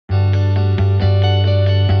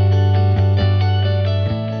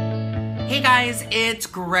Hey guys, it's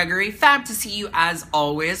Gregory. Fab to see you as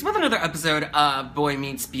always with another episode of Boy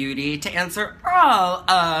Meets Beauty to answer all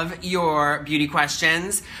of your beauty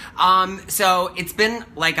questions. So it's been,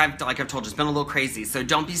 like I've told you, it's been a little crazy. So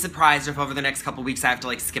don't be surprised if over the next couple weeks I have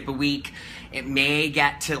to skip a week. It may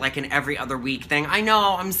get to an every other week thing. I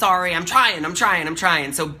know, I'm sorry, I'm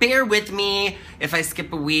trying. So bear with me if I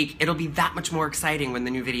skip a week. It'll be that much more exciting when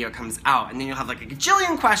the new video comes out. And then you'll have a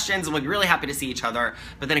gajillion questions and we'll be really happy to see each other.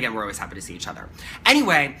 But then again, we're always happy to see each other.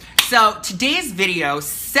 Anyway, so today's video,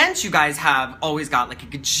 since you guys have always got a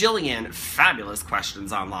gajillion fabulous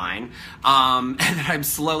questions online, that I'm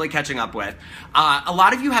slowly catching up with, a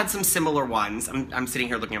lot of you had some similar ones. I'm sitting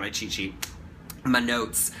here looking at my cheat sheet. My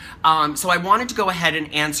notes. So I wanted to go ahead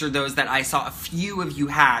and answer those that I saw a few of you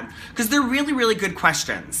had, because they're really, really good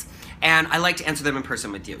questions. And I like to answer them in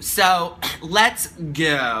person with you. So let's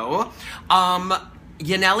go.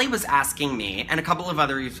 Yaneli was asking me, and a couple of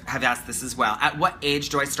others have asked this as well, at what age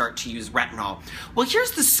do I start to use retinol? Well, here's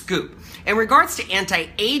the scoop. In regards to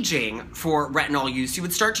anti-aging for retinol use, you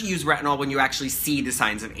would start to use retinol when you actually see the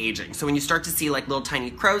signs of aging. So when you start to see little tiny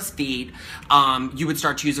crow's feet, you would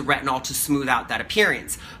start to use a retinol to smooth out that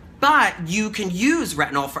appearance. But you can use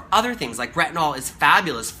retinol for other things. Retinol is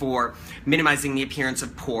fabulous for minimizing the appearance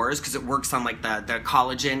of pores because it works on the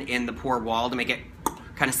collagen in the pore wall to make it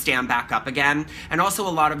kind of stand back up again. And also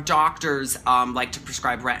a lot of doctors like to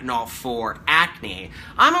prescribe retinol for acne.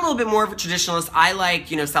 I'm a little bit more of a traditionalist. I like,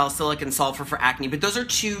 salicylic and sulfur for acne, but those are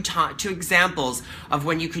two examples of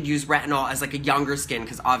when you could use retinol as a younger skin,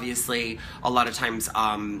 because obviously a lot of times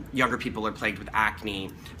younger people are plagued with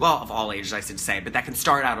acne. Well, of all ages, I should say, but that can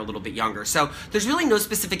start out a little bit younger. So there's really no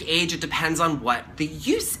specific age. It depends on what the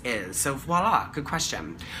use is. So voila, good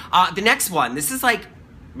question. The next one, this is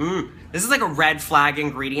this is a red flag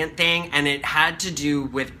ingredient thing, and it had to do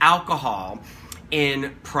with alcohol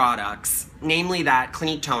in products, namely that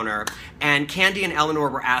Clinique toner. And Candy and Eleanor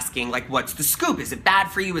were asking, what's the scoop? Is it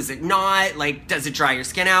bad for you? Is it not? Does it dry your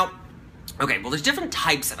skin out? Okay, well, there's different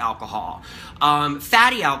types of alcohol.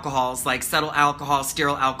 Fatty alcohols, like cetyl alcohol,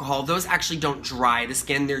 stearyl alcohol, those actually don't dry the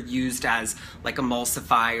skin. They're used as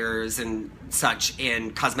emulsifiers and such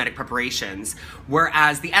in cosmetic preparations.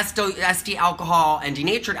 Whereas the SD alcohol and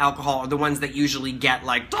denatured alcohol are the ones that usually get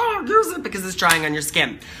don't use it because it's drying on your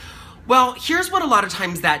skin. Well, here's what a lot of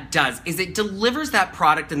times that does, is it delivers that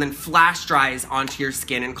product and then flash dries onto your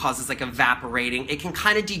skin and causes evaporating. It can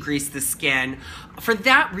kind of degrease the skin. For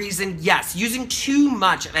that reason, yes, using too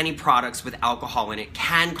much of any products with alcohol in it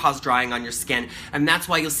can cause drying on your skin. And that's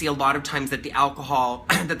why you'll see a lot of times that the alcohol,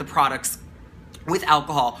 that the products with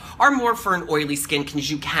alcohol are more for an oily skin, because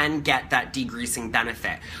you can get that degreasing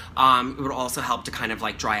benefit. It would also help to kind of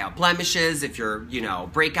dry out blemishes if you're,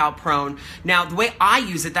 breakout prone. Now, the way I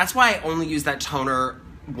use it, that's why I only use that toner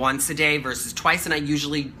once a day versus twice, and I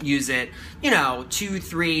usually use it,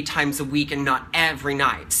 2-3 times a week and not every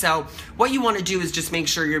night. So what you want to do is just make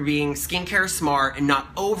sure you're being skincare smart and not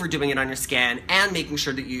overdoing it on your skin, and making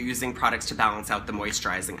sure that you're using products to balance out the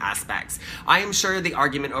moisturizing aspects. I am sure the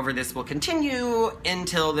argument over this will continue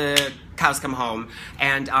until the cows come home,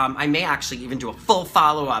 and I may actually even do a full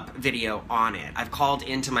follow-up video on it. I've called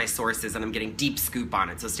into my sources and I'm getting deep scoop on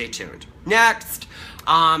it, so stay tuned. Next,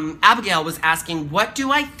 Abigail was asking, what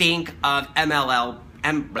do I think of MLM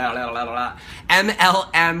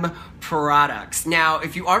products? Now,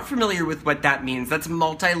 if you aren't familiar with what that means, that's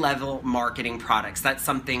multi-level marketing products. That's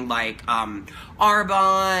something like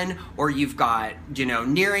Arbonne, or you've got,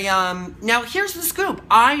 Nerium. Now, here's the scoop.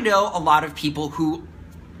 I know a lot of people who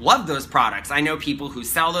love those products. I know people who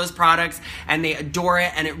sell those products and they adore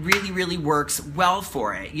it, and it really, really works well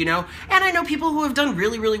for it, And I know people who have done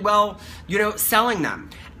really, really well, selling them.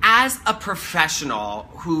 As a professional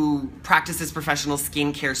who practices professional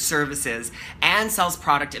skincare services and sells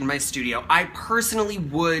product in my studio, I personally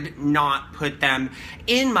would not put them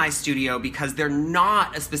in my studio because they're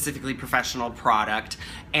not a specifically professional product,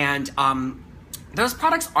 and those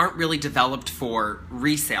products aren't really developed for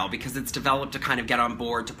resale, because it's developed to kind of get on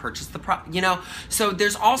board to purchase the product, So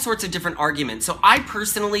there's all sorts of different arguments. So I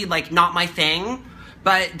personally, not my thing,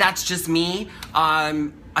 but that's just me.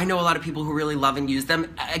 I know a lot of people who really love and use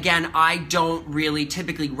them. Again, I don't really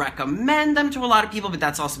typically recommend them to a lot of people, but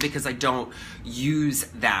that's also because I don't use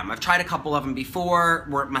them. I've tried a couple of them before,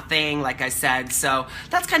 weren't my thing, like I said, so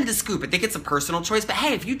that's kind of the scoop. I think it's a personal choice, but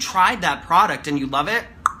hey, if you tried that product and you love it,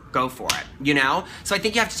 go for it, you know? So I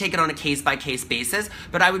think you have to take it on a case-by-case basis,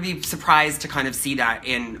 but I would be surprised to kind of see that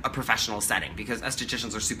in a professional setting because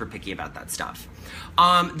estheticians are super picky about that stuff.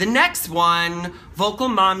 The next one, Vocal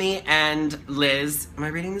Mommy and Liz, am I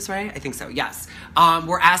reading this right? I think so, yes.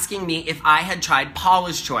 Were asking me if I had tried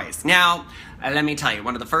Paula's Choice. Now, let me tell you,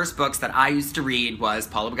 one of the first books that I used to read was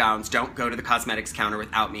Paula Begoun's Don't Go to the Cosmetics Counter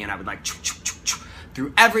Without Me, and I would like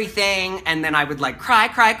through everything, and then I would like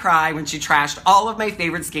cry when she trashed all of my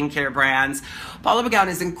favorite skincare brands. Paula Begoun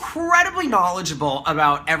is incredibly knowledgeable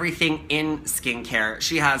about everything in skincare.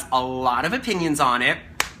 She has a lot of opinions on it.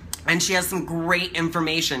 And she has some great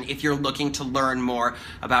information if you're looking to learn more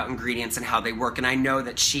about ingredients and how they work. And I know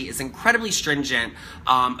that she is incredibly stringent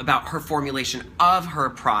about her formulation of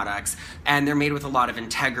her products, and they're made with a lot of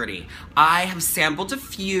integrity. I have sampled a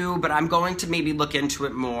few, but I'm going to maybe look into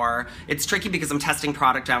it more. It's tricky because I'm testing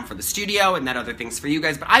product down for the studio and then other things for you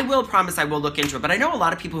guys, but I will promise I will look into it. But I know a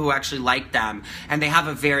lot of people who actually like them, and they have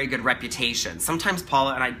a very good reputation. Sometimes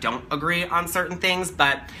Paula and I don't agree on certain things,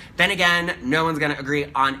 but then again, no one's gonna agree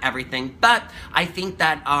on everything. But I think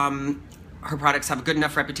that her products have a good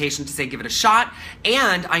enough reputation to say give it a shot,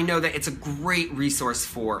 and I know that it's a great resource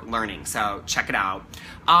for learning, so check it out.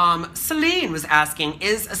 Celine was asking,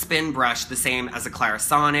 is a spin brush the same as a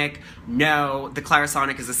Clarisonic? No, the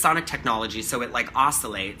Clarisonic is a sonic technology, so it like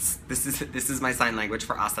oscillates. This is my sign language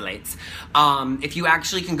for oscillates. If you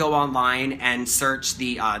actually can go online and search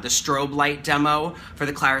the strobe light demo for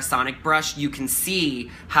the Clarisonic brush, you can see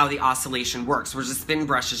how the oscillation works, whereas a spin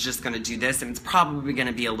brush is just gonna do this, and it's probably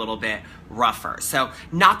gonna be a little bit rougher. So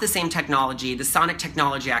not the same technology. The sonic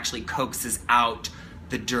technology actually coaxes out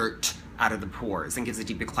the dirt out of the pores and gives a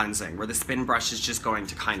deeper cleansing, where the spin brush is just going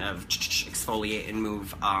to kind of exfoliate and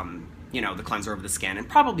move you know, the cleanser over the skin, and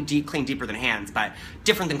probably clean deeper than hands, but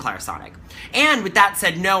different than Clarisonic. And with that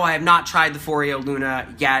said, no, I have not tried the Foreo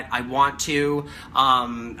Luna yet. I want to.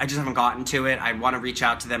 I just haven't gotten to it. I want to reach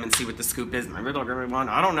out to them and see what the scoop is. Maybe they'll give me one.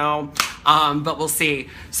 I don't know. But we'll see.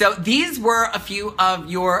 So these were a few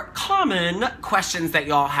of your common questions that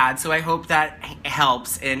y'all had. So I hope that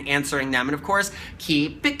helps in answering them. And of course,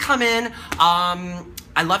 keep it coming.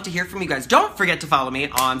 I love to hear from you guys. Don't forget to follow me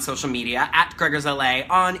on social media at GregorsLA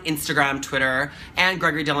on Instagram, Twitter, and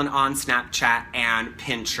Gregory Dylan on Snapchat and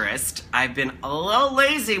Pinterest. I've been a little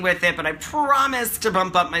lazy with it, but I promise to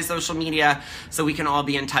bump up my social media so we can all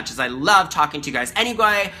be in touch, as I love talking to you guys.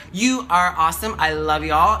 Anyway, you are awesome. I love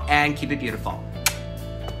y'all, and keep it beautiful.